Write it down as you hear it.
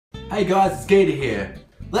Hey guys, it's Gator here.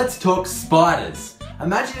 Let's talk spiders.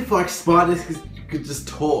 Imagine if like spiders could just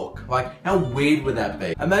talk. Like, how weird would that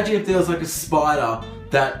be? Imagine if there was like a spider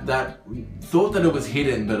that thought that it was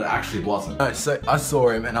hidden, but it actually wasn't. No, so I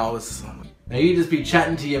saw him and I was... Now you'd just be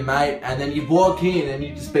chatting to your mate and then you'd walk in and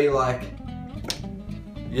you'd just be like...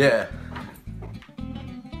 Yeah.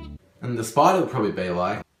 And the spider would probably be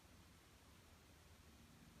like...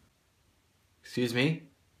 Excuse me?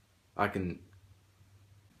 I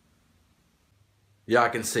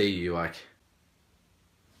can see you, like...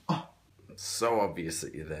 Oh, it's so obvious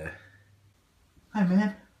that you're there. Hey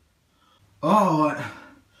man. Oh,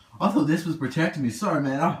 I thought this was protecting me. Sorry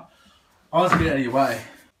man, I was getting out of your way.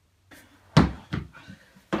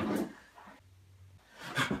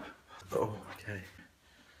 Oh, okay.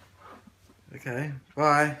 Okay,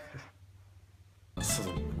 bye. This is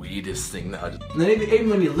the weirdest thing that I just... And then even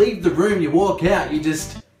when you leave the room, you walk out, you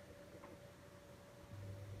just...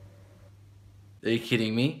 Are you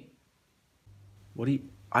kidding me? What do you...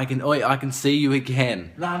 I can see you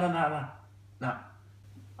again. No. I'm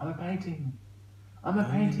a painting. I'm a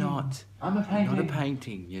painting. You're not. I'm a painting. You're not a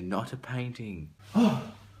painting. You're not a painting. Oh.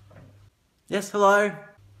 Yes, hello.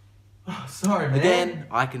 Oh, sorry, man. Again,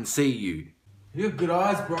 I can see you. You have good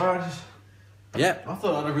eyes, bro. Yep. I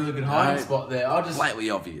thought I had a really good hiding spot there. I'll just get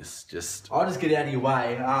out of your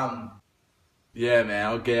way. Yeah, man.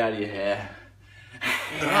 I'll get out of your hair.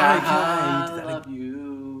 I love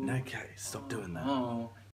you. Okay, stop doing that.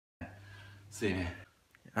 Oh. See you.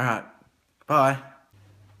 All right. Bye.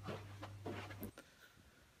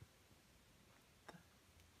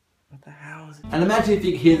 What the hell is it? And imagine if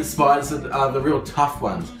you could hear the spiders that are the real tough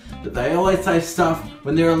ones. That they always say stuff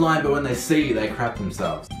when they're online, but when they see you, they crap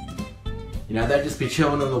themselves. You know, they'd just be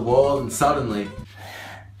chilling on the wall and suddenly...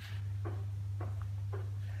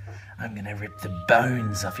 I'm gonna rip the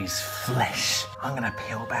bones off his flesh. I'm gonna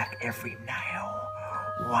peel back every nail,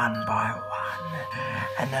 one by one.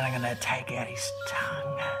 And then I'm gonna take out his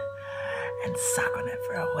tongue and suck on it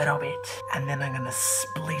for a little bit. And then I'm gonna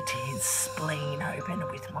split his spleen open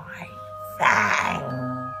with my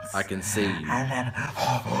fangs. I can see you. And then...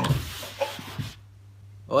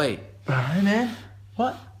 Oi. Hey man.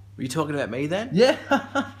 What? Were you talking about me then? Yeah.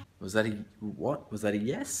 Was that a what? Was that a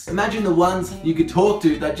yes? Imagine the ones you could talk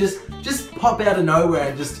to that just pop out of nowhere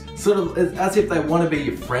and just sort of as if they want to be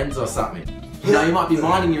your friends or something. You know, you might be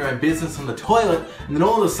minding your own business on the toilet and then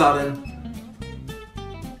all of a sudden...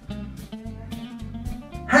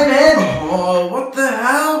 Hey man! Oh, what the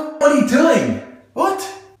hell? What are you doing? What?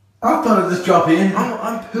 I thought I'd just drop in.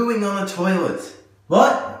 I'm pooing on the toilet.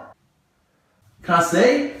 What? Can I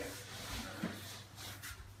see?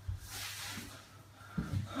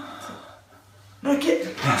 No, get...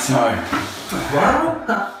 Sorry.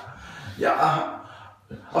 Wow. Yeah,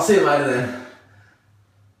 I'll see you later then.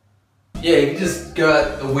 Yeah, you can just go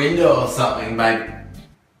out the window or something, maybe.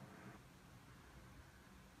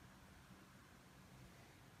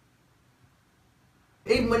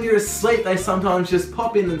 Even when you're asleep, they sometimes just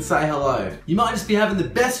pop in and say hello. You might just be having the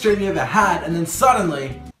best dream you ever had, and then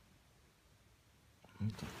suddenly... What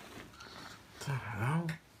the hell?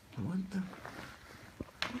 What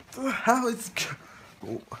the hell is...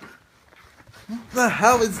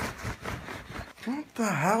 What the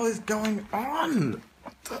hell is going on?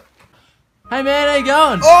 Hey man, how you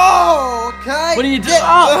going? Oh, okay. What are you doing?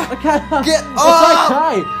 Oh, okay. Get It's up.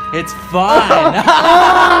 okay. It's fine.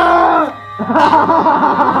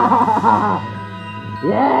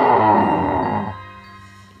 Yeah.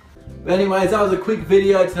 But anyways, that was a quick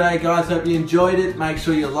video today, guys. Hope you enjoyed it. Make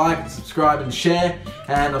sure you like, subscribe, and share.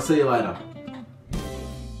 And I'll see you later.